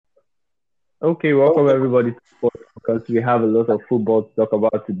Okay, welcome everybody to sports because we have a lot of football to talk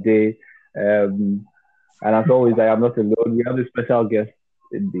about today. Um, and as always, I am not alone. We have a special guest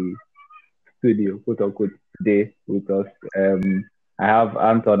in the studio, quote unquote, today with us. I have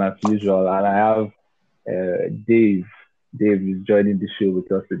Anton as usual, and I have Dave. Dave is joining the show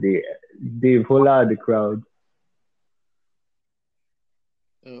with us today. Dave, hola at the crowd.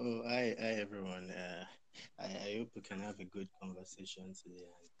 Hi everyone. I hope we can have a good conversation today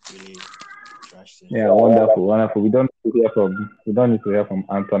and really trash things Yeah, up. wonderful, wonderful. We don't need to hear from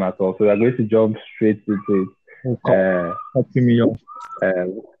Anton at all. So we are going to jump straight into Oh, it. cutting me off. Uh,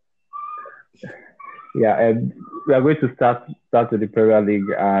 Yeah, we are going to start with the Premier League,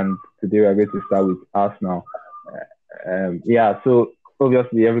 and today we are going to start with Arsenal. Yeah, so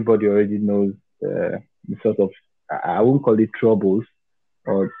obviously everybody already knows the sort of I won't call it troubles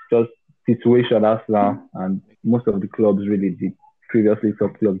or just situation Arsenal and most of the clubs really the previously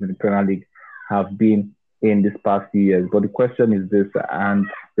top clubs in the Premier League have been in this past few years. But the question is this, and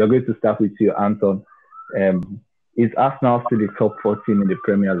we are going to start with you, Anton. Um, is Arsenal still the top 14 in the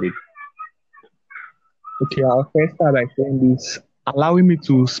Premier League? Okay, I'll first start by saying this. Allowing me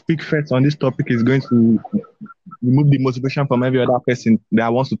to speak first on this topic is going to remove the motivation from every other person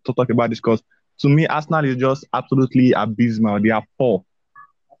that wants to talk about this because to me, Arsenal is just absolutely abysmal. They are poor.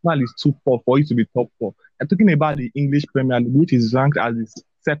 Arsenal is too poor for it to be top four. And talking about the English Premier League, which is ranked as the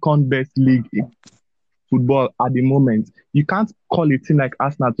second best league in football at the moment, you can't call a team like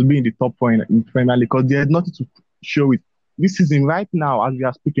Arsenal to be in the top four in Premier League because there's nothing to show it. This season, right now, as we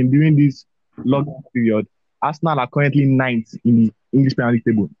are speaking, during this lockdown period, Arsenal are currently ninth in the English Premier League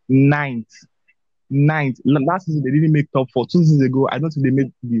table. Ninth. Ninth. Last season, they didn't make top four. 2 seasons ago, I don't think they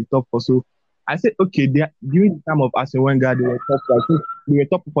made the top four. So I said, okay, during the time of Arsene Wenger, they were top four. I think they were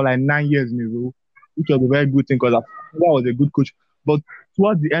top four for like 9 years in a row, which was a very good thing because that was a good coach. But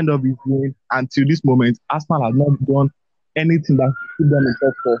towards the end of his reign until this moment, Arsenal has not done anything that put them in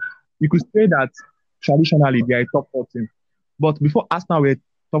top four. You could say that traditionally they are a top four team. But before Arsenal were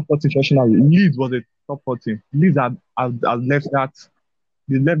top 14 traditionally, Leeds was a top 14. Leeds have left that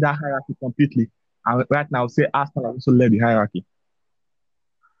they left that hierarchy completely. And right now, say Arsenal has also left the hierarchy.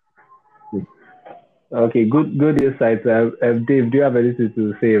 Okay, good insights. Dave, do you have anything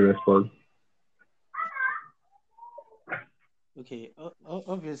to say in response? Okay,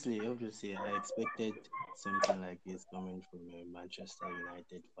 obviously, I expected something like this coming from a Manchester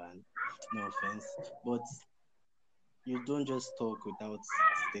United fan. No offense, but you don't just talk without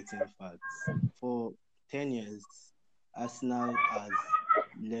stating facts. For 10 years, Arsenal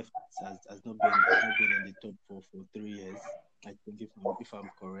left has not been in the top four for 3 years. I think if I'm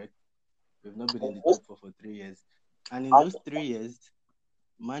correct. We've not been in the top four for 3 years. And in those 3 years,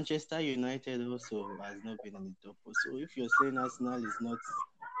 Manchester United also has not been in the top four. So if you're saying Arsenal is not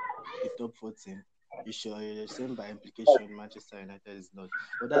a top four team, you're saying by implication Manchester United is not.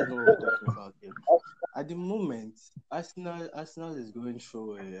 But that's not what we're talking about here. At the moment, Arsenal is going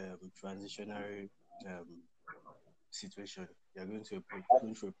through a transitionary um, situation. They are going through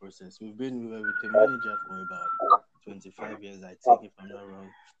a process. We were with a manager for about 25 years, I think, if I'm not wrong.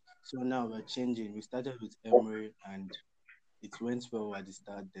 So now we're changing. We started with Emery, and it went well at the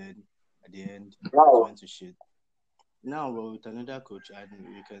start. Then at the end, it went to shit. Now we're with another coach, and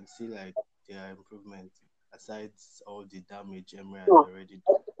we can see like there are improvements aside all the damage Emery has already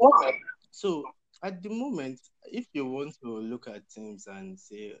done. So at the moment, if you want to look at teams and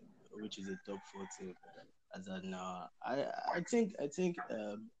say which is a top four team as of now, I think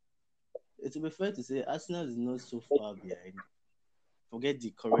it would be fair to say Arsenal is not so far behind. Forget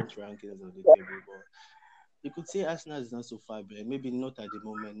the current rankings of the table, but you could say Arsenal is not so far behind. Maybe not at the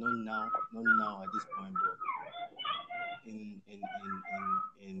moment, not now at this point, but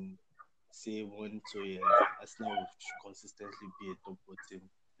in say 1 2 years, Arsenal will consistently be a top four team,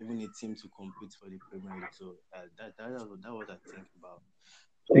 even a team to compete for the Premier League. So that what I think about.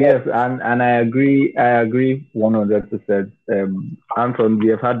 Yes, and I agree 100%. Anton, we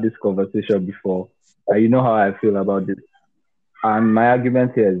have had this conversation before. You know how I feel about this. And my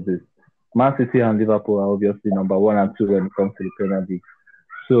argument here is this: Man City and Liverpool are obviously number one and two when it comes to the Premier League.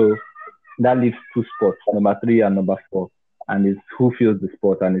 So that leaves two spots, number three and number four. And it's who fills the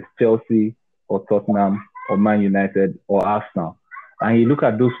spot, and it's Chelsea or Tottenham or Man United or Arsenal. And you look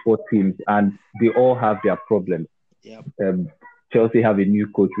at those four teams, and they all have their problems. Yep. Um, Chelsea have a new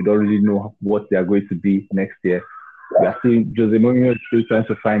coach. We don't really know what they are going to be next year. We are still Jose Mourinho is still trying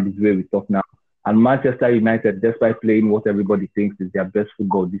to find his way with Tottenham. And Manchester United, despite playing what everybody thinks is their best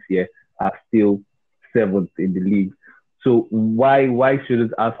football this year, are still seventh in the league. So why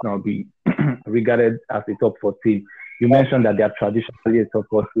shouldn't Arsenal be regarded as a top 14? you mentioned that they are traditionally a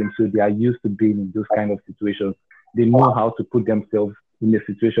top-four team, so they are used to being in those kind of situations. They know how to put themselves in a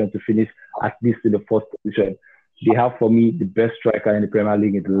situation to finish at least in the first position. They have, for me, the best striker in the Premier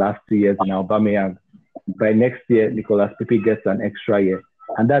League in the last 2 years in Aubameyang. By next year, Nicolas Pepe gets an extra year.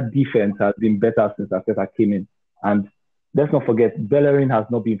 And that defense has been better since Arteta came in. And let's not forget, Bellerin has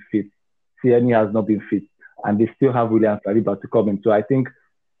not been fit. Tierney has not been fit. And they still have William Saliba to come in. So I think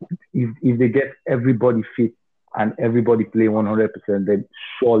if they get everybody fit and everybody play 100%, then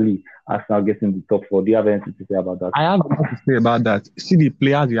surely Arsenal gets in the top four. Do you have anything to say about that? I have nothing to say about that. See the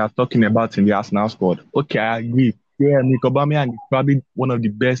players you are talking about in the Arsenal squad. Okay, I agree. Yeah, Nico Aubameyang is probably one of the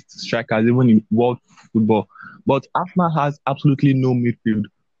best strikers even in world football. But Arsenal has absolutely no midfield.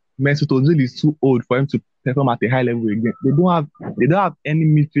 Mesut Ozil is too old for him to perform at a high level again. They don't have any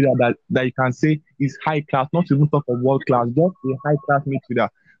midfielder that you can say is high class, not even talk of world class, just a high class midfielder.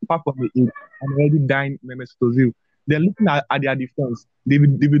 Apart from the already dying Mesut Ozil. They're looking at their defense.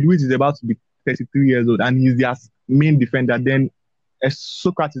 David Luiz is about to be 33 years old and he's their main defender. Then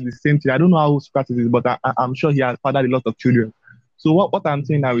Socrates is the same thing. I don't know how old Socrates is, but I'm sure he has fathered a lot of children. So what I'm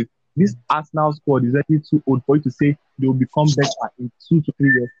saying now is this Arsenal squad is actually too old for you to say they will become better in 2 to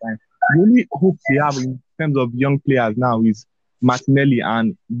 3 years' time. The only hope they have in terms of young players now is Martinelli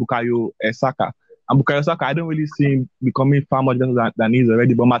and Bukayo Saka. And Bukayo Saka, I don't really see him becoming far much better than he is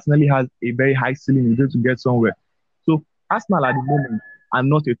already, but Martinelli has a very high ceiling. He's going to get somewhere. So Arsenal at the moment are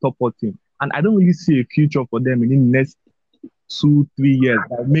not a top 4 team. And I don't really see a future for them in the next 2-3 years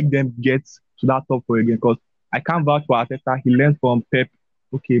that make them get to that top 4 again. Because I can't vouch for Arteta. He learned from Pep.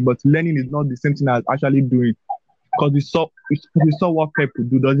 Okay, but learning is not the same thing as actually doing. Because we saw what Pep could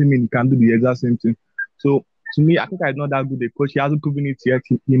do doesn't mean he can do the exact same thing. So to me, I think I'm not that good a coach. He hasn't proven it yet.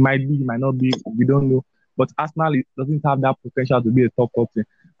 He might be, he might not be. We don't know. But Arsenal doesn't have that potential to be a top 4 team.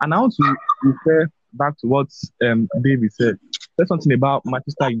 And I want to refer back to what David said. Say something about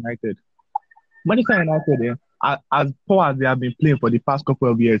Manchester United. Manchester United, as poor as they have been playing for the past couple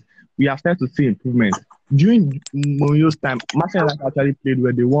of years, we have started to see improvement. During Mourinho's time, Manchester United actually played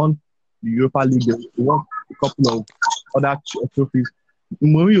where they won the Europa League, they won a couple of other trophies.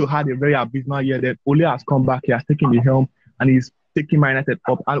 Mourinho had a very abysmal year. Then Ole has come back, he has taken the helm, and he's taking Man United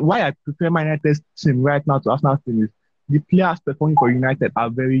up. And why I prefer Man United's team right now to Arsenal's team is the players performing for United are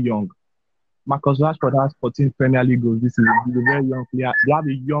very young. Marcus Rashford has 14 Premier League goals this season. He's a very young player. They have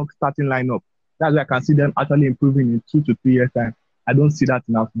a young starting lineup. That's why I can see them actually improving in 2 to 3 years' time. I don't see that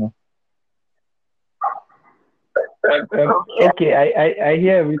in Arsenal. Okay, I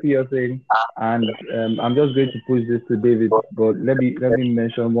hear everything you're saying, and I'm just going to push this to David. But let me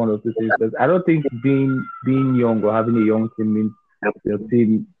mention one or two things. I don't think being young or having a young team means your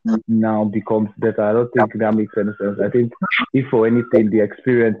team now becomes better. I don't think that makes any sense. I think if for anything the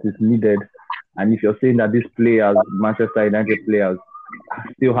experience is needed, and if you're saying that these players, Manchester United players,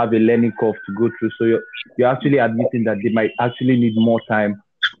 still have a learning curve to go through, so you're actually admitting that they might actually need more time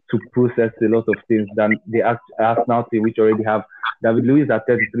to process a lot of things than the Arsenal team, which already have. David Luiz at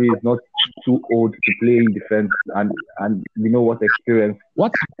 33 is not too old to play in defense, and we know what experience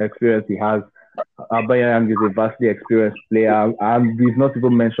he has. Aubameyang is a vastly experienced player, and we've not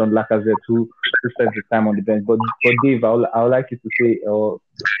even mentioned Lacazette, who spends his time on the bench. But Dave, I would like you to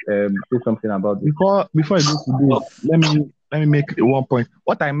say something about this. Before I go to Dave, let me make one point.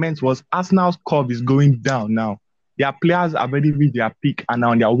 What I meant was Arsenal's curve is going down now. Their players have already reached their peak and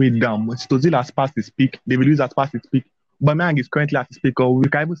are on their way down. Mesut Ozil has passed his peak. David Luiz has passed his peak. Aubameyang is currently at his peak, or we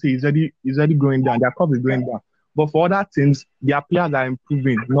can even say he's already going down. Their curve is going down. But for other teams, their players are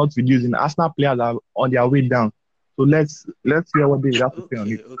improving, not reducing. Arsenal players are on their way down. So let's hear what David has to say on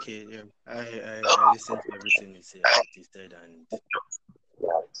it. Okay, yeah. I listened to everything you said, and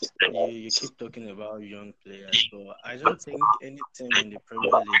you keep talking about young players, but I don't think any team in the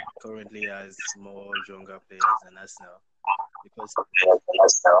Premier League currently has more younger players than Arsenal, because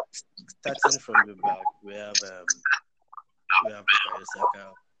starting from the back, we have Bukayo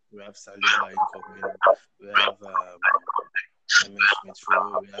Saka, we have Saliba incoming, we have Emil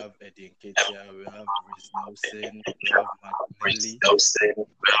Smith-Rowe, we have Eddie Nketiah, we have Reece Nelson, we have Martinelli,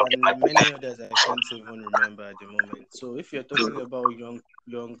 and many others I can't even remember at the moment. So if you're talking about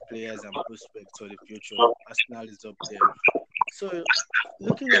young players and prospects for the future, Arsenal is up there. So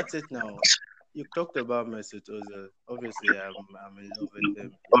looking at it now, you talked about Mesut Ozil. Obviously, I'm in love with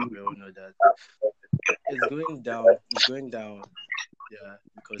him. We all know that. It's going down. Yeah,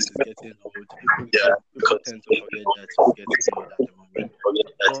 because he's getting old. People tend to forget that he's getting old at the moment.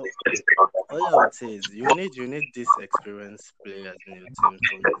 But all I would say is you need these experienced players in your team for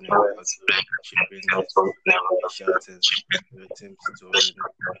you know how to chip in these shoutings your teams to win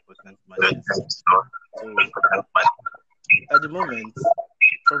important matches. So at the moment,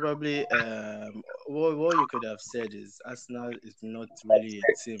 probably what you could have said is Arsenal is not really a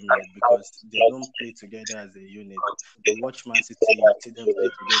team yet because they don't play together as a unit. You watch Man City, you see them play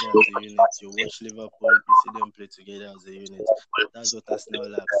together as a unit. You watch Liverpool, you see them play together as a unit. That's what Arsenal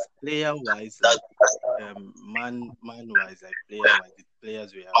lacks. Player wise, like man wise, like player wise, the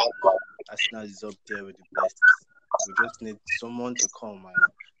players we have, Arsenal is up there with the best. We just need someone to come and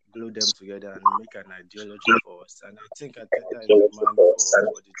glue them together and make an ideology for us. And I think Ateta is the man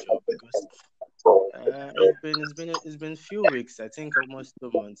for the job because it's been few weeks, I think almost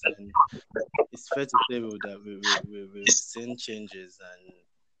 2 months, and it's fair to say we've seen changes, and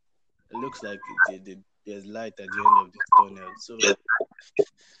it looks like there's light at the end of this tunnel. So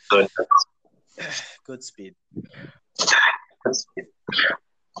Godspeed.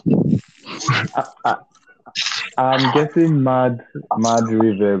 I, I'm getting mad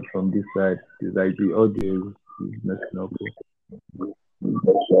reverb from this side. It's like the audio is messing up.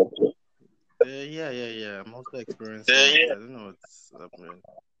 Yeah. I'm also experiencing it. I don't know what's happening.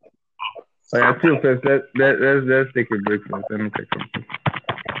 Oh, yeah, till first, let's take a break first. Let me check something.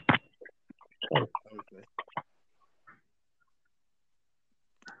 Okay.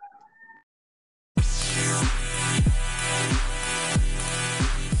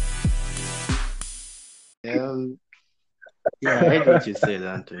 Yeah, I heard what you said,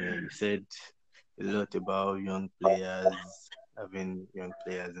 Anthony. You said a lot about young players, having young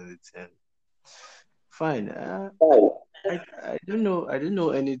players in the team. Fine. I don't know. I don't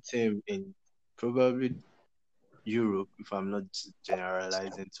know any team in probably Europe, if I'm not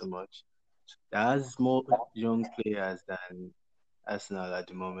generalizing too much, that has more young players than Arsenal at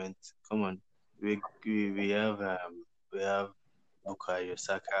the moment. Come on, we have Bukayo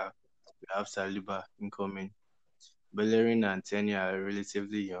Saka, we have Saliba incoming. Bellerin and Tierney are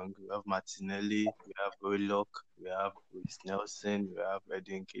relatively young. We have Martinelli, we have Willock, we have Reece Nelson, we have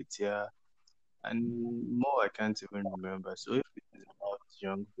Edin Ketia, and more I can't even remember. So if it is about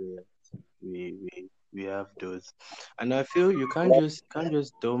young players, we have those, and I feel you can't just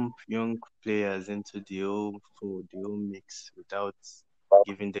dump young players into the whole fold, the whole mix without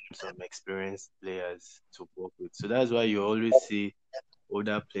giving them some experienced players to work with. So that's why you always see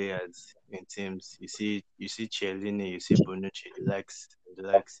older players in teams. You see Chiellini, you see Bonucci, the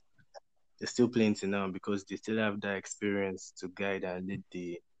likes. They're still playing till now because they still have that experience to guide and lead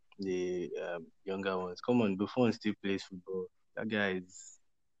the younger ones. Come on, Buffon still plays football. That guy is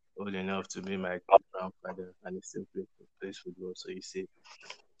old enough to be my grandfather, and he still plays football. So you see,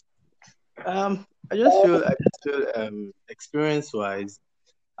 I just feel experience wise,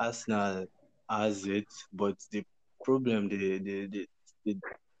 Arsenal has it, but the problem, the,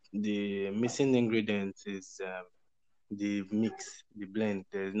 the missing ingredient is the mix, the blend.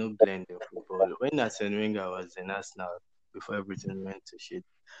 There's no blend in football. When Arsene Wenger was in Arsenal, before everything went to shit,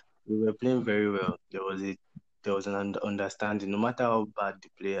 we were playing very well. There was an understanding, no matter how bad the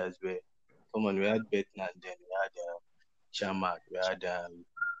players were. Come on, we had Betnan then, we had Chamak, we had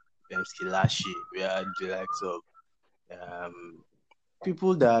Skilashi, we had the likes of um,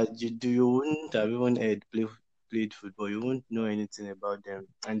 people that you wouldn't have even heard played football. You wouldn't know anything about them,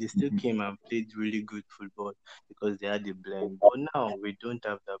 and they still came and played really good football because they had the blend. But now we don't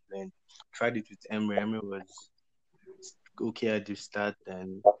have that blend. Tried it with Emery. Emery was okay at the start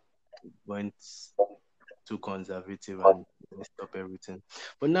and went too conservative and messed up everything.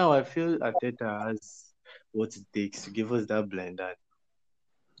 But now I feel Ateta has what it takes to give us that blend, and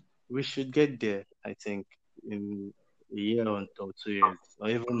we should get there. I think in a year or 2 years, or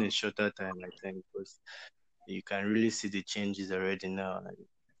even a shorter time. I think because you can really see the changes already now. And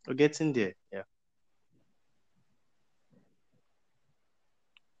we're getting there. Yeah.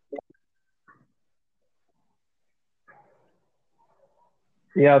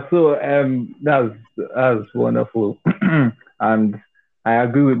 Yeah, so that's wonderful, and I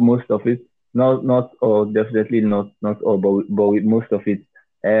agree with most of it. Not all, definitely not all, but with most of it.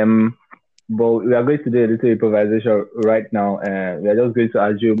 Um, but we are going to do a little improvisation right now. We are just going to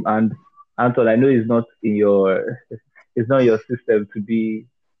assume, and Anton, I know it's not your system to be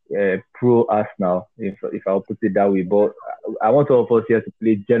pro Arsenal, if I'll put it that way. But I want all of us here to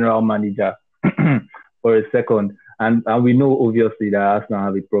play general manager for a second, and we know obviously that Arsenal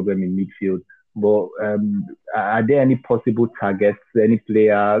have a problem in midfield. But are there any possible targets, any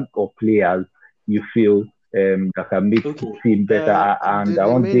player or players you feel that can make the Okay. team better? And The, I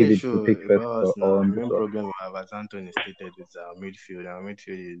the want main David to issue take first about us now, the on this main one. problem we have, as Anthony stated, is our midfield. Our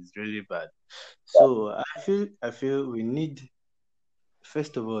midfield is really bad. So I feel we need.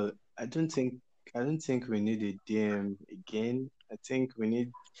 First of all, I don't think we need a DM again. I think we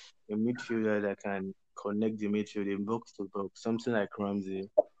need a midfielder that can connect the midfield in box to box, something like Ramsey.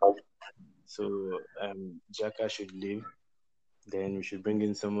 So Xhaka should leave. Then we should bring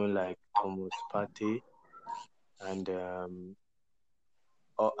in someone like Thomas Partey and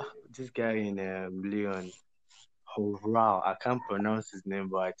oh, this guy in Leon. Oh, wow, I can't pronounce his name,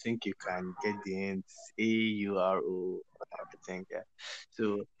 but I think you can get the hints. Auro, I think. Yeah.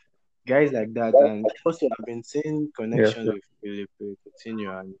 So guys like that, and also I've been seeing Yes. connections with Philippe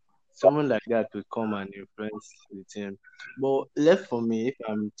Coutinho, and someone like that would come and influence the team. But left for me, if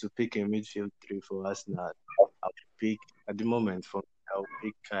I'm to pick a midfield three for Arsenal, I'll pick at the moment for I'll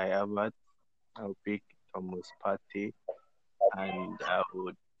pick Kai Havertz, I'll pick Thomas Partey, and I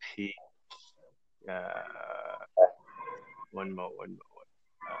would pick uh, one more.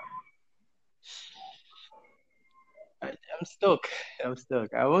 I'm stuck. I'm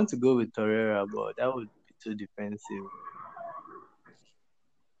stuck. I want to go with Torreira, but that would be too defensive.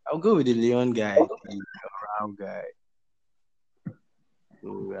 I'll go with the Leon guy, the Brown guy.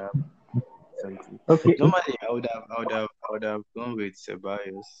 So something. Okay. Normally, I would have gone with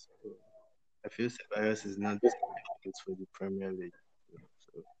Ceballos. So I feel Ceballos is not good for the Premier League.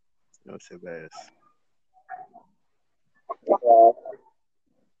 So no Ceballos.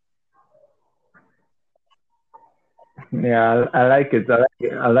 Yeah, I like it.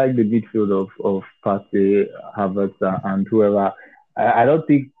 I like the midfield of Partey, Havertz, and whoever. I don't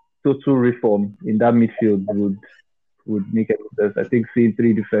think total reform in that midfield would make any sense. I think seeing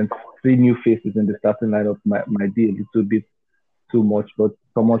three new faces in the starting lineup might be a little bit too much. But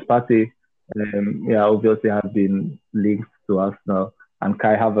Thomas Partey, yeah, obviously has been linked to Arsenal, and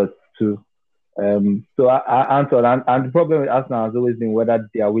Kai Havertz too. So Anton, and the problem with Arsenal has always been whether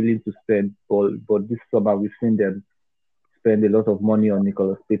they are willing to spend. But this summer we've seen them spend a lot of money on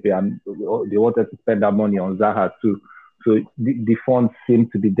Nicolas Pepe, and they wanted to spend that money on Zaha too. So the funds seem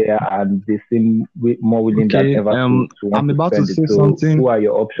to be there, and they seem more willing than Okay, ever to want I'm to about to spend it. say So something who are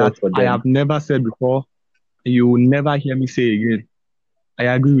your options that for I them? have never said before. You will never hear me say again. I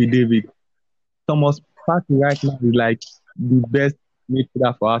agree with David. Thomas Partey right now is like the best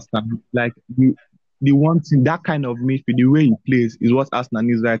midfielder for Arsenal. Like the one thing, that kind of midfield, the way he plays is what Arsenal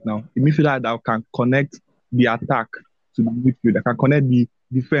needs right now. The midfielder that can connect the attack to the midfield, that can connect the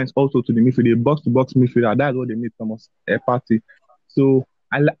defense also to the midfield, the box to box midfielder. That's what they need, Thomas Partey. So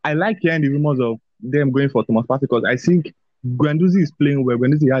I like hearing the rumors of them going for Thomas Partey because I think Guendouzi is playing well.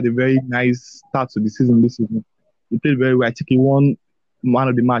 Guendouzi had a very nice start to the season this season. He played very well. I think he won man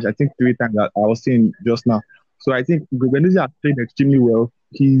of the match, I think 3 times that I was saying just now. So I think Guendouzi has played extremely well.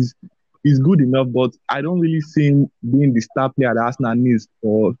 He's good enough, but I don't really see him being the star player that Arsenal needs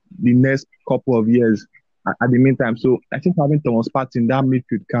for the next couple of years at the meantime. So I think having Thomas Partey in that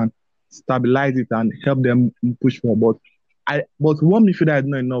midfield can stabilize it and help them push forward. But one midfielder is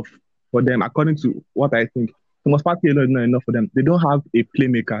not enough for them, according to what I think. Thomas Partey alone is not enough for them. They don't have a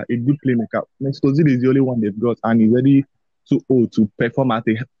playmaker, a good playmaker. Mesut Ozil is the only one they've got, and he's ready too old to perform at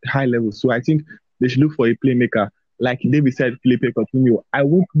a high level. So I think they should look for a playmaker. Like David said, Philippe Coutinho. I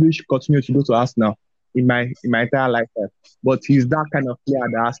won't wish Coutinho to go to Arsenal in my entire lifetime, but he's that kind of player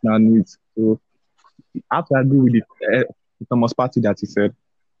that Arsenal needs. So I have to agree with the Thomas Partey that he said.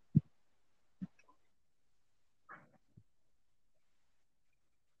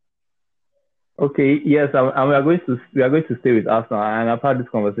 Okay, yes, and we are going to stay with Arsenal, and I've had this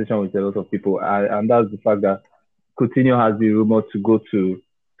conversation with a lot of people, and that's the fact that Coutinho has been rumored to go to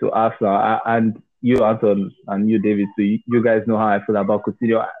Arsenal, and you Anton and you David, so you guys know how I feel about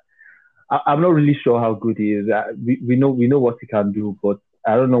Coutinho. I'm not really sure how good he is. We know what he can do, but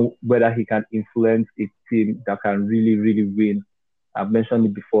I don't know whether he can influence a team that can really really win. I've mentioned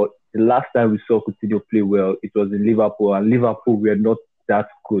it before. The last time we saw Coutinho play well, it was in Liverpool, and Liverpool were not that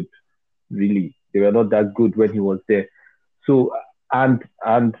good really. They were not that good when he was there. So and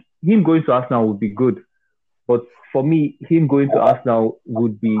him going to Arsenal would be good. But for me, him going to Arsenal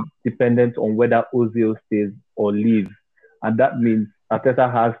would be dependent on whether Ozil stays or leaves. And that means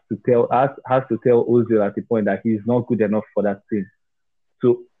Arteta has to tell Ozil at the point that he's not good enough for that team.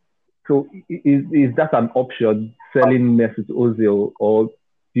 So is that an option, selling Mesut Ozil, or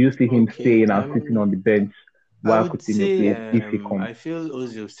do you see him Okay, staying and sitting on the bench I while would Coutinho say plays if he comes? I feel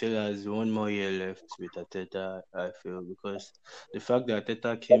Ozil still has one more year left with Ateta. I feel because the fact that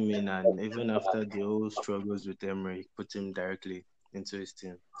Ateta came in and even after the whole struggles with Emery, he put him directly into his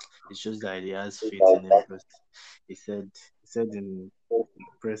team. It shows that he has faith in him because he said in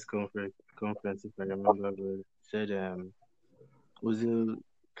press conference if I remember well, he said Ozil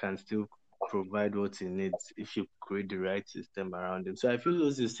can still provide what he needs if you create the right system around him. So I feel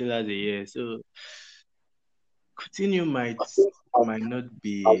Ozil still has a year. So Coutinho might not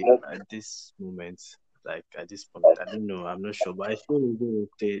be at this moment. Like at this point, I don't know. I'm not sure, but I feel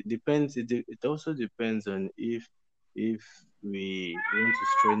it depends. It also depends on if we want to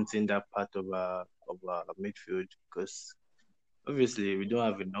strengthen that part of our midfield, because obviously we don't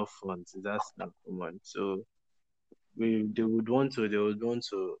have enough funds. That's not common. So they would want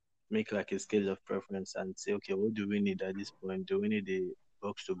to make like a scale of preference and say, okay, what do we need at this point? Do we need a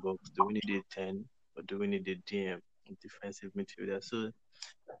box to box? Do we need a 10? Or do we need a DM, defensive midfielder? So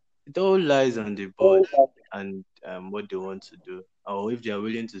it all lies on the board and what they want to do. Or if they are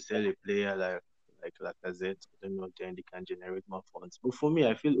willing to sell a player like Lacazette, I don't know, then they can generate more funds. But for me,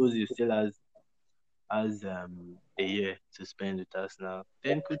 I feel Ozil still has a year to spend with us now.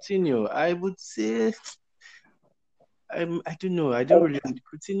 Then Coutinho, I would say I don't know. I don't really.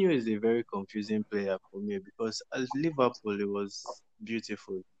 Coutinho is a very confusing player for me because as Liverpool, it was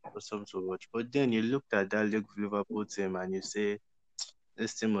beautiful. It was something to watch. But then you looked at that Liverpool team and you say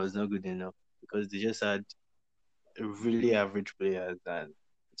this team was not good enough because they just had really average players, and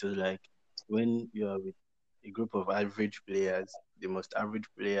it was like when you are with a group of average players, the most average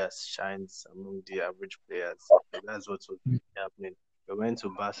players shines among the average players. So that's what was happening. We went to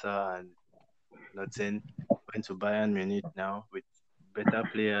Barca and nothing. Went to Bayern Munich now with better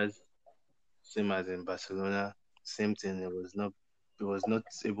players, same as in Barcelona. Same thing. It was not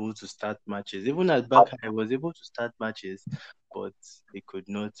able to start matches. Even at Barca, it was able to start matches, but it could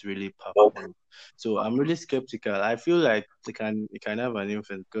not really perform. So I'm really skeptical. I feel like it can have an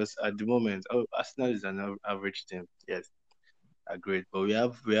influence because at the moment, Arsenal is an average team. Yes, agreed. But we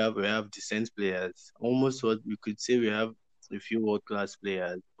have decent players. Almost what we could say we have a few world class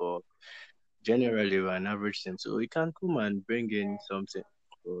players, but generally we're an average team, so we can come and bring in something.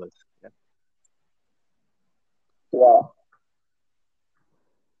 But yeah.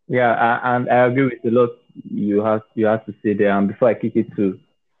 Yeah, and I agree with a lot you have to say there. And before I kick it to,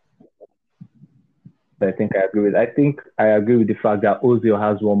 I think I agree with. I think I agree with the fact that Ozil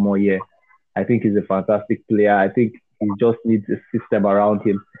has one more year. I think he's a fantastic player. I think he just needs a system around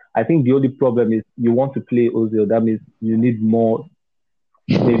him. I think the only problem is you want to play Ozil. That means you need more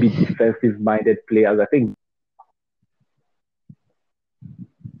maybe defensive-minded players. I think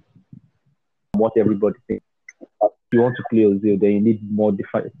what everybody thinks. If you want to play Ozil, then you need more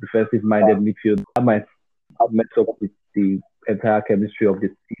defensive-minded midfield. That might mess up with the entire chemistry of the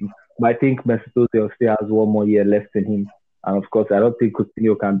team. But I think Mesut Ozil still has one more year left in him. And of course, I don't think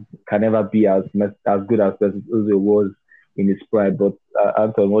Coutinho can ever be as good as Mesut Ozil was in his prime. But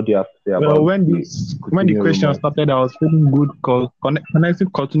Anton, what do you have to say about? Well, when the question started, I was feeling good because connecting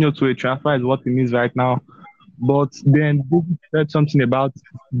Coutinho to a transfer is what it means right now. But then David said something about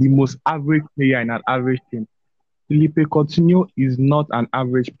the most average player in an average team. Felipe Coutinho is not an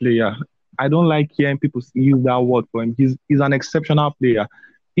average player. I don't like hearing people use that word for him. He's an exceptional player.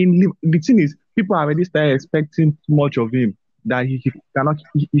 The thing is, people already started expecting too much of him that he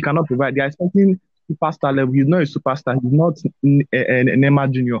cannot provide. They are expecting superstar level. He's not a superstar. He's not an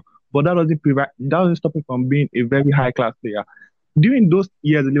Neymar Junior. But that doesn't stop him from being a very high class player. During those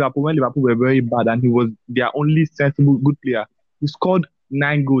years in Liverpool, when Liverpool were very bad and he was their only sensible good player, he scored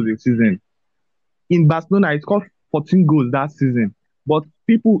 9 goals a season. In Barcelona, he scored 14 goals that season. But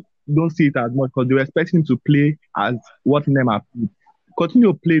people don't see it as much because they were expecting him to play as what Neymar played.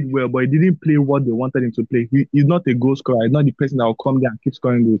 Coutinho played well, but he didn't play what they wanted him to play. He's not a goal scorer. He's not the person that will come there and keep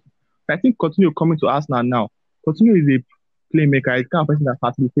scoring goals. I think Coutinho coming to Arsenal now, Coutinho is a playmaker. He's the kind of person that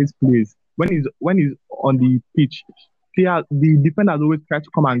facilitates plays. When he's on the pitch, the defenders always try to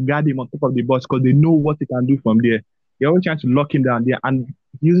come and guard him on top of the box because they know what he can do from there. They're always trying to lock him down there and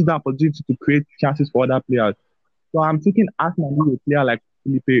use that opportunity to create chances for other players. So I'm thinking Arsenal need a player like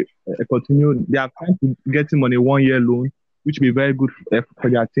Felipe Coutinho. They are trying to get him on a 1-year loan, which will be very good for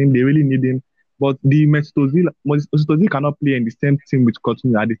their team. They really need him. But the Mesut Ozil cannot play in the same team with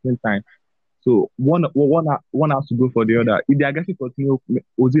Coutinho at the same time. So one has to go for the other. If they are getting Coutinho,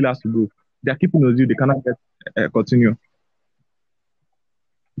 Ozil has to go. They are keeping Ozil. They cannot get Coutinho.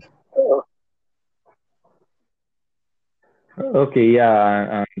 Okay,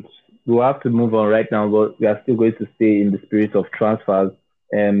 yeah, and we'll have to move on right now, but we are still going to stay in the spirit of transfers.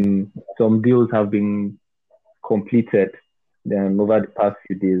 Some deals have been completed over the past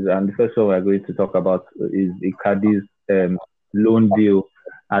few days, and the first one we're going to talk about is Icardi's loan deal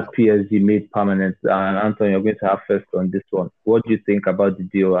at PSG made permanent. And Anton, you're going to have first on this one. What do you think about the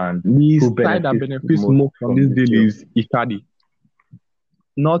deal and the side that benefits most from this deal is Icardi,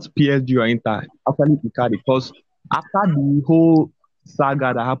 not PSG or Inter. Actually, Icardi, because after the whole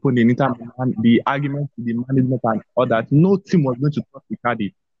saga that happened in Inter Milan, the argument with the management and all that, no team was going to trust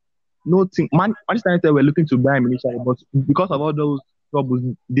Icardi. No team. Manchester United were looking to buy him initially, but because of all those troubles.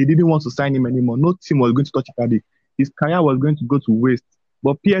 They didn't want to sign him anymore. No team was going to touch Icardi. His career was going to go to waste.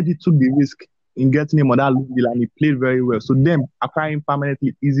 But PSG took the risk in getting him on that loan deal and he played very well. So them acquiring him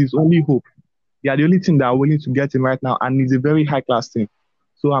permanently is his only hope. They are the only team that are willing to get him right now, and he's a very high class team.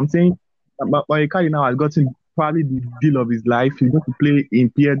 So I'm saying, but Icardi now has gotten probably the deal of his life. He's going to play in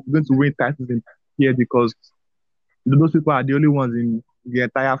PSG, he's going to win titles in PSG because those people are the only ones in the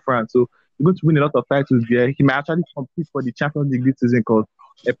entire France. So he's going to win a lot of titles there. He might actually compete for the Champions League this season because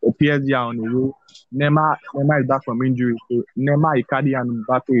PSG are on the road. Neymar is back from injury. So Neymar, Icardi, and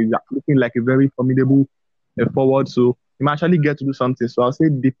Mbappe is looking like a very formidable forward. So he might actually get to do something. So I'll say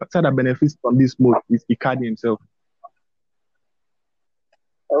the side that benefits from this mode is Icardi himself.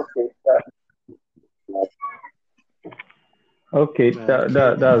 Okay, that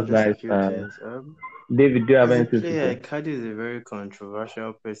was Just a nice. few things. David, do you have As a anything to player, say? Icardi is a very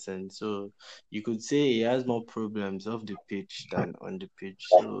controversial person. So you could say he has more problems off the pitch than on the pitch.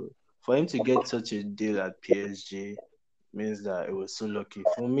 So for him to get such a deal at PSG means that it was so lucky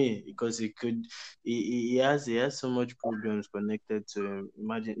for me because he has so much problems connected to him.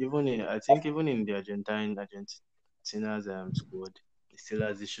 Imagine I think even in the Argentina's squad, he still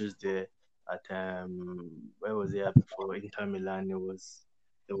has issues there. At where was he at before Inter Milan?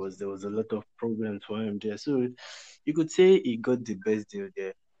 There was a lot of problems for him there. So you could say he got the best deal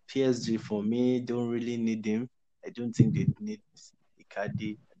there. PSG for me don't really need him. I don't think they need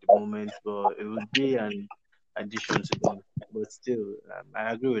Icardi at the moment, but it would be an addition to them. But still,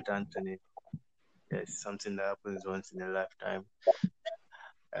 I agree with Anthony. Yes, something that happens once in a lifetime.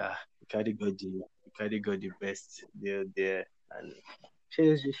 Uh, Icardi got the best deal there, and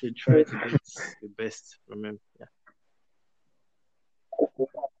PSG should try to get the best from him. Yeah.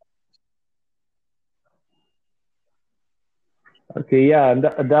 Okay, yeah,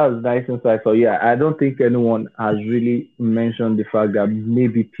 that was nice insight. So yeah, I don't think anyone has really mentioned the fact that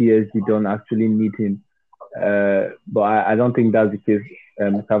maybe PSG don't actually need him. But I don't think that's the case.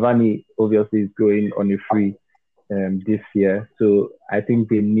 Cavani obviously is going on a free this year, so I think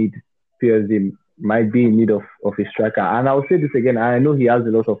they need PSG might be in need of a striker. And I'll say this again. I know he has a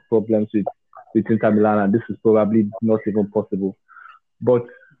lot of problems with Inter Milan, and this is probably not even possible. But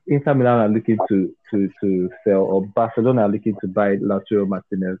Inter Milan are looking to sell, or Barcelona are looking to buy Lautaro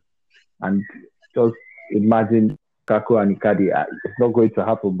Martinez. And just imagine Kaku and Icardi. It's not going to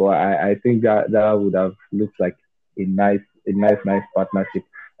happen, but I think that would have looked like nice partnership.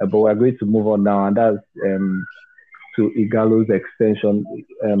 But we're going to move on now, and that's to Igalo's extension.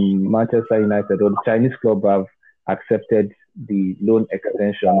 Manchester United or the Chinese club have accepted the loan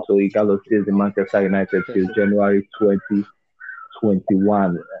extension, so Igalo stays in Manchester United till January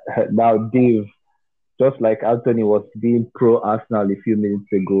 2021. Now, Dave, just like Anthony was being pro Arsenal a few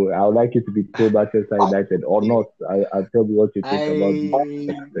minutes ago, I would like you to be pro Manchester United or not. I'll tell you what you think about the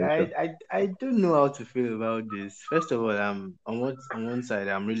extension. I don't know how to feel about this. First of all, on one side,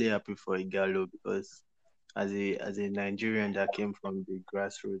 I'm really happy for Igalo because as a Nigerian that came from the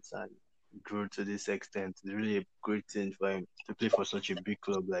grassroots and grew to this extent, it's really a great thing for him to play for such a big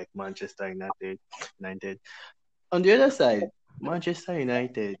club like Manchester United. On the other side, Manchester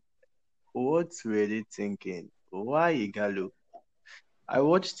United, what were they thinking? Why Igalo? I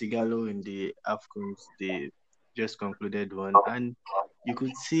watched Igalo in the AFCONs, the just concluded one, and you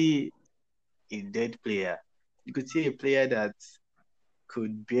could see a dead player. You could see a player that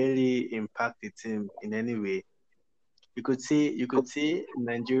could barely impact the team in any way. You could see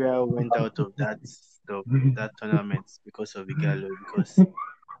Nigeria went out of that tournament because of Igalo because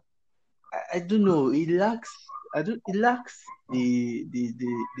I don't know. It lacks the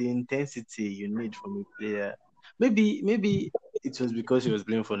intensity you need from a player. Maybe it was because he was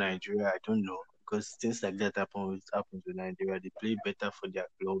playing for Nigeria. I don't know because things like that happen to Nigeria. They play better for their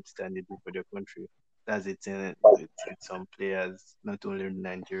clubs than they do for their country. That's the thing with some players, not only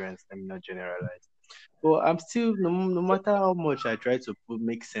Nigerians. Let me not generalize. But I'm still no matter how much I try to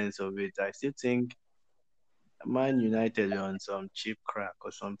make sense of it, I still think Man United on some cheap crack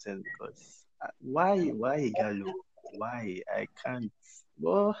or something because why Igalo? Why I can't?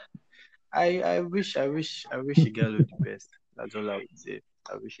 Well, I wish Igalo the best. That's all I would say.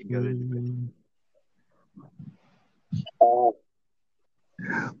 I wish Igalo the best.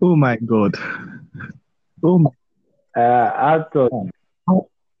 Oh my God. Oh my. Anton,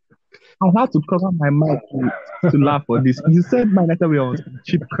 I had to cover my mouth to laugh for this. You said my United were on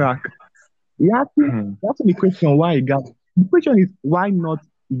cheap crack. You asked me the question why Igalo. The question is why not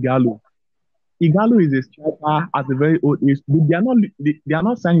Igalo? Igalo is a striker at a very old age. They are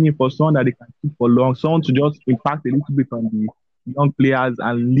not signing him for someone that they can keep for long, someone to just impact a little bit on the young players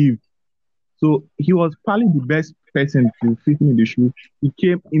and leave. So he was probably the best person to fit in the shoe. He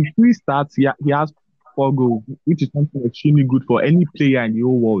came in 3 starts. He has 4 goals, which is something extremely good for any player in the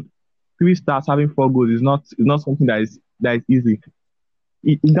whole world. 3 starts having 4 goals is not something that is easy.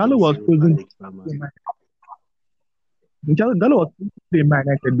 Igalo He's was a Europa chosen. League farmer. Igalo was chosen to play Man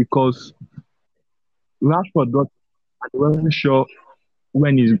United because Rashford got and they weren't sure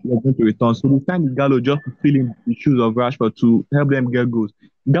when he's going to return. So they signed Igalo just to fill in the shoes of Rashford to help them get goals.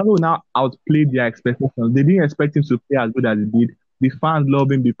 Igalo now outplayed their expectations. They didn't expect him to play as good as he did. The fans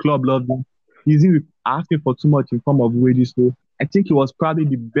love him, the club loved him. He's asking for too much in form of wages. So I think he was probably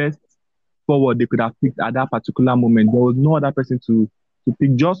the best forward they could have picked at that particular moment. There was no other person to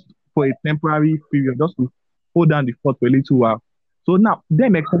pick just for a temporary period, just to hold down the fort for a little while. So now,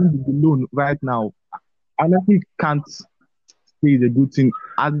 them extending the loan right now, I honestly can't is a good thing.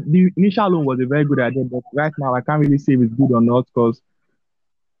 As the initial loan was a very good idea, but right now I can't really say if it's good or not because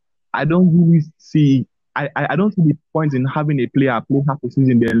I don't really see. I don't see the point in having a player play half a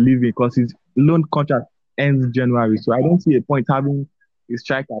season then leaving because his loan contract ends January. So I don't see a point having a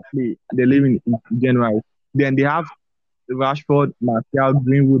striker play they're leaving in January. Then they have Rashford, Martial,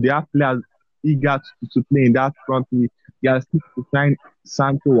 Greenwood. They have players eager to play in that front three. They are still to sign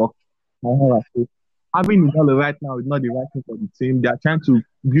Sancho or Mahara. So having Igalo right now is not the right thing for the team. They are trying to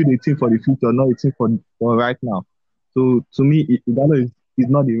build a team for the future, not a team for right now. So to me, Igalo is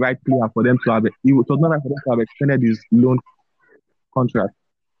not the right player for them to have. It was not right for them to have extended his loan contract.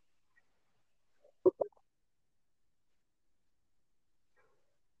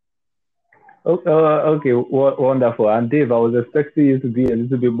 Oh, okay, wonderful. And Dave, I was expecting you to be a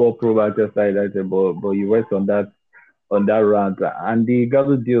little bit more pro Manchester United, but you went on that rant. And the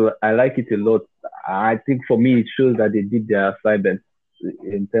Galo deal, I like it a lot. I think for me, it shows that they did their assignment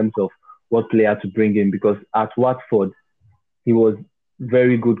in terms of what player to bring in because at Watford, he was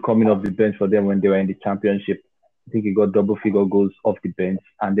very good coming off the bench for them when they were in the championship. I think he got double figure goals off the bench,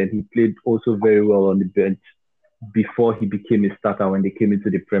 and then he played also very well on the bench before he became a starter when they came into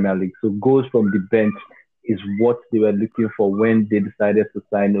the Premier League. So goals from the bench is what they were looking for when they decided to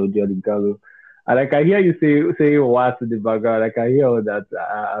sign Odion Gallo. And like I hear you say what in the background, like I hear all that.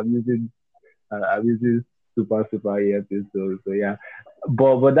 I'm using super earpiece. So yeah,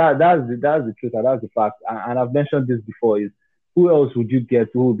 but that's the truth and that's the fact. And I've mentioned this before. Is who else would you get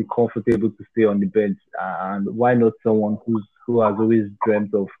who would be comfortable to stay on the bench? And why not someone who has always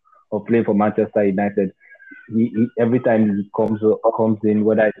dreamt of playing for Manchester United? Every time he comes in,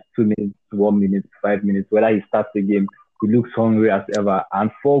 whether it's 2 minutes, 1 minute, 5 minutes, whether he starts the game, he looks hungry as ever.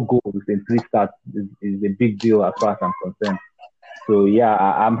 And 4 goals in 3 starts is a big deal as far as I'm concerned. So yeah,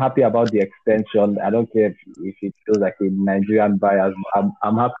 I'm happy about the extension. I don't care if it feels like a Nigerian bias.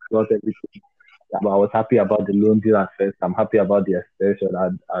 I'm happy about everything. I was happy about the loan deal at first. I'm happy about the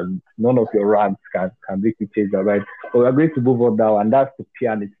extension, and none of your rants can make me change my mind. But we're going to move on now, and that's the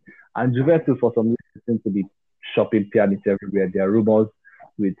Pjanic. And Juventus, for some reason, seem to be shopping Pjanic everywhere. There are rumors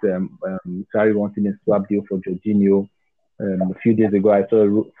with Sarri wanting a swap deal for Jorginho. A few days ago, I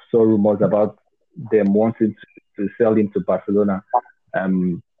saw rumors about them wanting to sell him to Barcelona.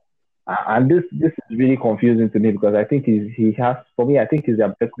 Um, and this is really confusing to me because I think he has, for me, I think he's their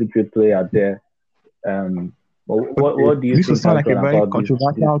best midfield player there. What do you This will think, sound like a Anton, very about this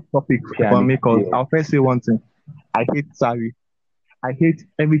controversial topic for Pjanic me because deal? I'll first say one thing. I hate Sarri. I hate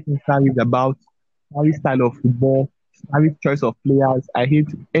everything Sarri is about. Sarri's style of football, Sarri's choice of players. I hate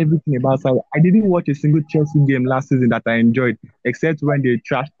everything about Sarri. I didn't watch a single Chelsea game last season that I enjoyed, except when they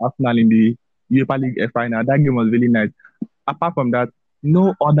trashed Arsenal in the Europa League final. That game was really nice. Apart from that,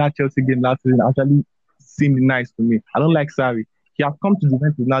 no other Chelsea game last season actually seemed nice to me. I don't like Sarri. He has come to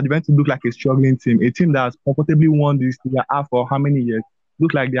Juventus now. Juventus look like a struggling team, a team that has comfortably won this Serie A for how many years?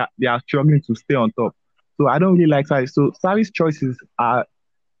 Look like they are struggling to stay on top. So I don't really like Sarri. So Sarri's choices are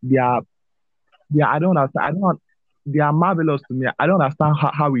they are I don't understand. I don't. They are marvelous to me. I don't understand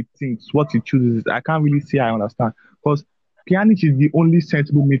how he thinks, what he chooses. I can't really say I understand because Pjanic is the only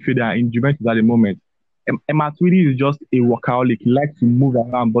sensible midfielder in Juventus at the moment. Matuidi is just a workaholic. He likes to move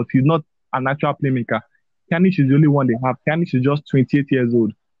around, but he's not a natural playmaker. Pjanic is the only one they have. Pjanic is just 28 years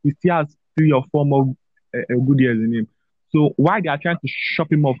old. He still has 3 or 4 more good years in him. So why they are trying to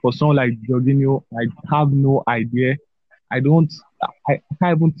shop him off for someone like Jorginho, I have no idea. I don't. I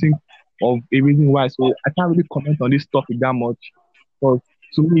can't even think of a reason why. So I can't really comment on this topic that much. Because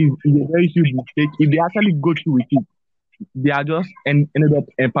to me, it's a very huge mistake. If they actually go through with it, they are just ended up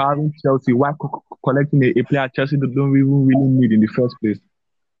empowering Chelsea while collecting a player Chelsea don't even really need in the first place.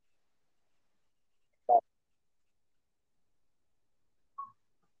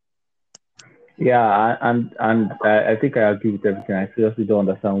 Yeah, and I think I agree with everything. I seriously don't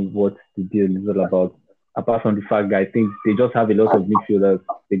understand what the deal is all about. Apart from the fact that I think they just have a lot of midfielders.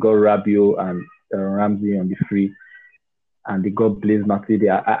 They got Rabio and Ramsey on the free, and they got Blaise Matuidi.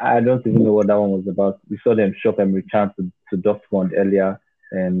 I don't even know what that one was about. We saw them shop and return to Dortmund earlier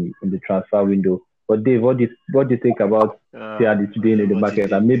in the transfer window. But Dave, what do you think about Pjanic being in the What did market?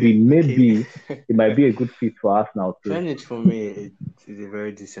 they And do? Okay. maybe it might be a good fit for Arsenal too. Pjanic for me is a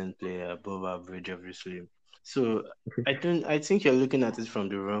very decent player, above average, obviously. So I think you're looking at it from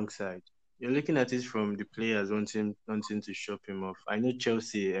the wrong side. You're looking at it from the players wanting to shop him off. I know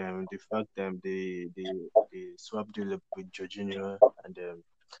Chelsea, the fact that they swapped deal up with Jorginho and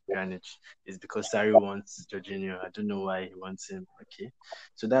Pjanic is because Sarri wants Jorginho. I don't know why he wants him. Okay,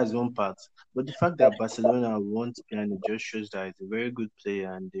 so that's one part. But the fact that Barcelona wants Pjanic just shows that he's a very good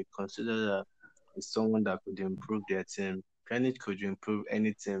player and they consider that is someone that could improve their team. Pjanic could improve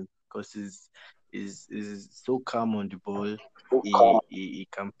any team because he's so calm on the ball. He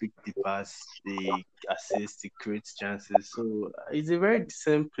can pick the pass, he assists, he creates chances. So he's a very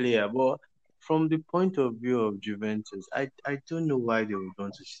decent player. But from the point of view of Juventus, I don't know why they would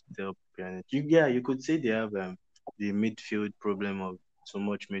want to sell Pjanic. Yeah, you could say they have the midfield problem of so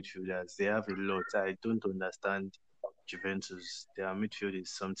much midfielders. They have a lot. I don't understand Juventus. Their midfield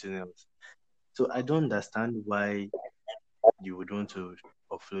is something else. So I don't understand why you would want to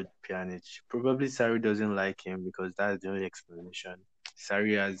offload Pjanic. Probably Sarri doesn't like him because that's the only explanation.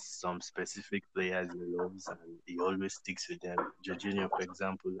 Sarri has some specific players he loves and he always sticks with them. Jorginho, for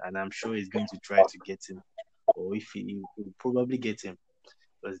example, and I'm sure he's going to try to get him, or if he will probably get him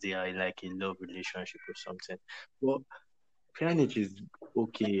because they are in like a love relationship or something. But Pjanic is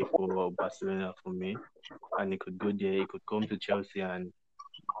okay for Barcelona for me, and he could go there. He could come to Chelsea and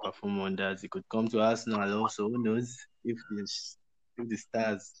perform wonders. He could come to Arsenal also. Who knows if the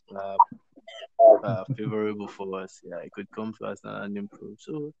stars are favorable for us? Yeah, he could come to Arsenal and improve.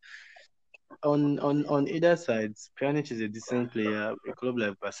 So on either side, Pjanic is a decent player. A club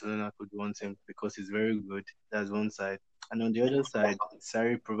like Barcelona could want him because he's very good. That's one side. And on the other side,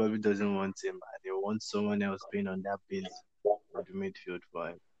 Sarri probably doesn't want him. And they want someone else being on that base of the midfield for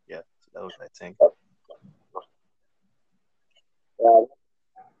him. Yeah, so that was I think.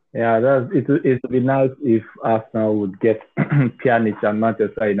 Yeah, it would be nice if Arsenal would get Pjanic and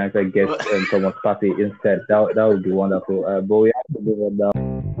Manchester United get Thomas Partey instead. That would be wonderful. But we have to move on now.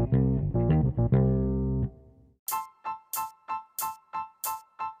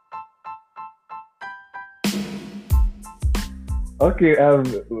 Okay, our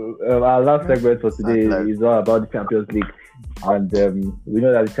last segment for today is all about the Champions League, and we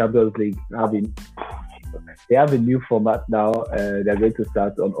know that the Champions League they have a new format now. They're going to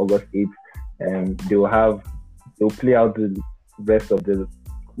start on August 8th, and they'll play out the rest of the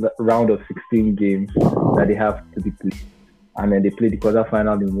round of 16 games that they have to be played, and then they play the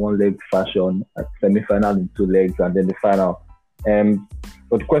quarterfinal in one leg fashion, a semi-final in two legs, and then the final. Um,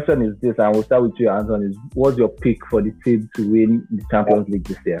 but the question is this, and we'll start with you, Anton. Is what's your pick for the team to win the Champions League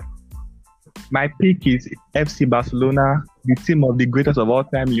this year? My pick is FC Barcelona, the team of the greatest of all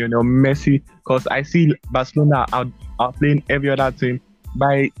time, Lionel Messi, because I see Barcelona outplaying every other team.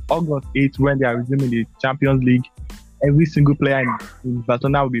 By August 8th, when they are resuming the Champions League, every single player in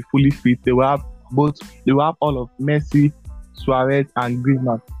Barcelona will be fully fit. They will have all of Messi, Suarez, and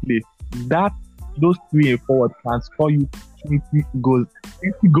Griezmann play. That those three in forward can score you 20 goals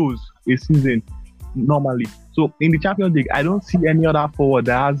a season normally. So in the Champions League, I don't see any other forward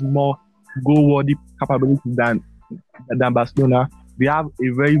that has more goal-worthy capabilities than Barcelona. They have a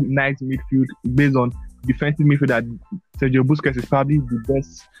very nice midfield based on defensive midfield that Sergio Busquets is probably the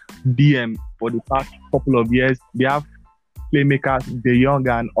best DM for the past couple of years. They have playmakers, De Jong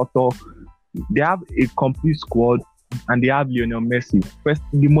and Otto. They have a complete squad and they have Lionel Messi. First,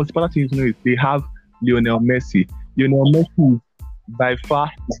 the most important thing to know is they have Lionel Messi. Lionel Messi is by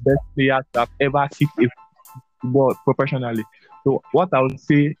far the best player to have ever kicked a football professionally. So what I'll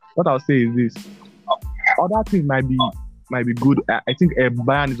say is this: other teams might be good. I think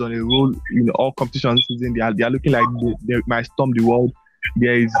Bayern is on a roll in all competitions this season. They are looking like they might storm the world.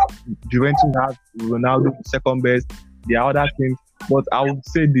 There is Juventus has Ronaldo second best. There are other teams, but I would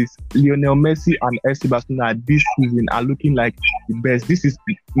say this: Lionel Messi and FC Barcelona this season are looking like the best. This is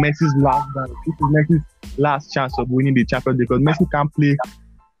Messi's last chance of winning the Champions League because Messi can't play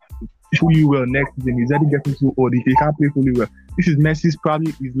fully well next season. He's already getting too old. He can't play fully well. This is Messi's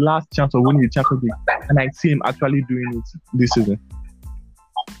probably his last chance of winning the Champions League, and I see him actually doing it this season.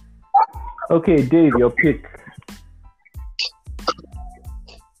 Okay, Dave, your pick.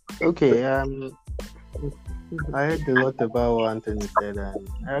 Okay, I heard a lot about what Anthony said, and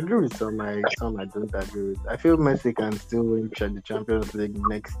I agree with some I don't agree with. I feel Messi can still win the Champions League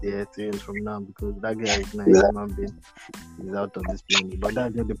next year, 2 years from now, because that guy is not a human being. He's out of this planet. But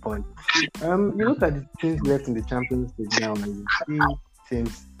that's not the point. You look at the teams left in the Champions League now, and you see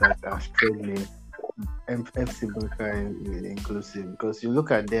teams that are struggling, FC Barca inclusive, because you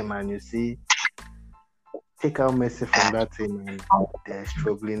look at them and you see. Take out Messi from that team and they're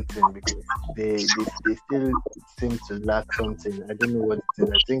struggling team because they still seem to lack something. I don't know what it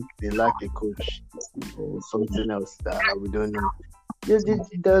is. I think they lack a coach or something else that we don't know.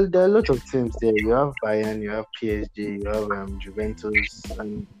 There are a lot of teams there. You have Bayern, you have PSG, you have Juventus,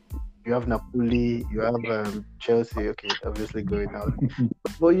 and you have Napoli, you have Chelsea. Okay, obviously going out.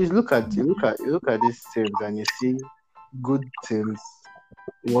 But you look at these teams and you see good teams,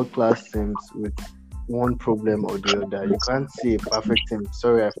 world class teams with one problem or the other. You can't see a perfect team.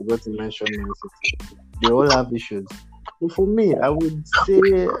 Sorry, I forgot to mention Man City. They all have issues. But for me, I would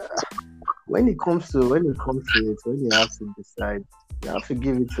say when it comes to it, when you have to decide, you have to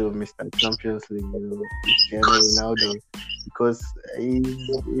give it to Mr. Champions League, Cristiano Ronaldo, because he's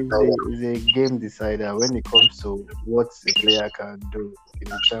a game decider when it comes to what a player can do in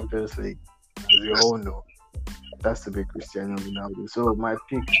the Champions League. As you all know, that's to be Cristiano Ronaldo. So my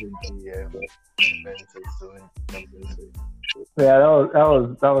pick would be Juventus to win Champions League. Yeah,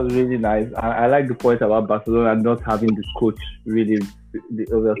 that was really nice. I like the point about Barcelona not having this coach. Really,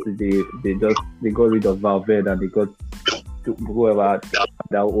 obviously they got rid of Valverde and they got whoever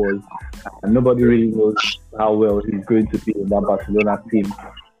that was, and nobody really knows how well he's going to be in that Barcelona team.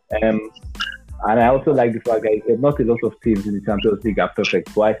 And I also like the fact that not a lot of teams in the Champions League are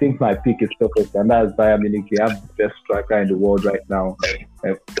perfect. But I think my pick is perfect, and that's Bayern Munich. They have the best striker in the world right now.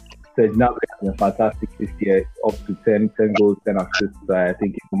 Serge Gnabry has been fantastic this year, up to 10 goals, 10 assists. I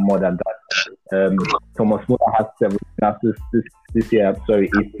think even more than that. Thomas Muller has 17 assists this year.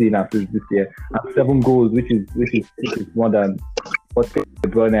 18 assists this year, and 7 goals, which is more than what De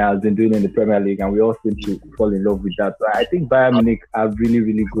Bruyne has been doing in the Premier League, and we all seem to fall in love with that. So I think Bayern Munich are really,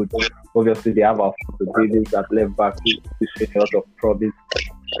 really good. Obviously, they have Alphonso Davies at left back, who's showing a lot of promise.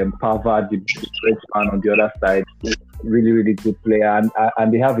 And Pavard, the French man on the other side, really, really good player,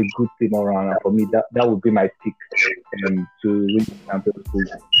 and they have a good team around. And for me, that would be my pick to win the Champions League.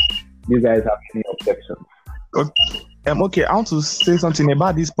 You guys have any objections? Okay, I want to say something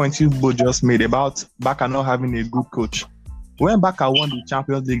about this point you both just made about Barca not having a good coach. When Barca won the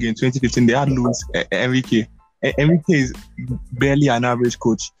Champions League in 2015, they had Luis Enrique. Enrique is barely an average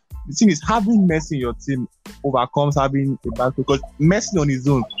coach. The thing is, having Messi in your team overcomes having a bad coach, because Messi on his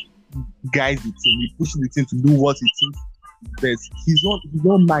own guides the team. He pushes the team to do what he thinks best. His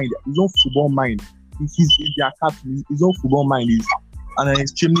own mind, his own football mind. He's their captain. His own football mind is at an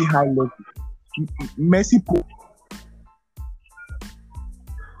extremely high level. Messi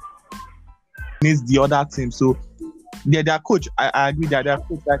needs the other team. So their coach, I agree that their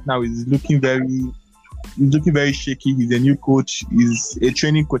coach right now is looking very shaky. He's a new coach. He's a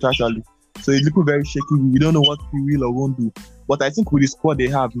training coach actually. So he's looking very shaky. We don't know what he will or won't do. But I think with the squad they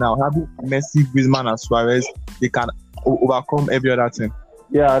have now, having Messi, Griezmann, and Suarez, they can overcome every other team.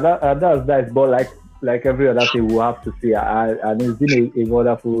 Yeah, that's nice. But like every other thing, we'll have to see. And it's been a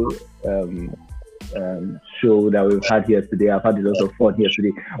wonderful show that we've had here today. I've had a lot of fun here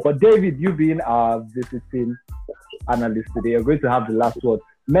today. But David, you being our visiting analyst today, you're going to have the last word.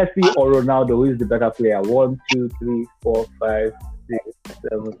 Messi or Ronaldo, who is the better player? 1, 2, 3, 4, 5, 6,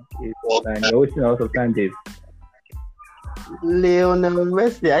 7, 8, 9. You're wasting a lot of time, Dave. Lionel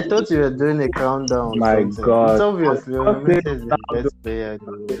Messi. I thought you were doing a countdown. My God. It's obvious. Lionel Messi is the best player.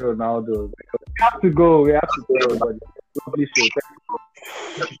 Ronaldo. We have to go. Everybody. Lovely show.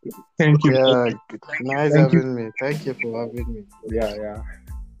 Thank you. Yeah, nice having me. Thank you for having me. Yeah.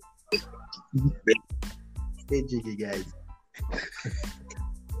 Stay jiggy, guys.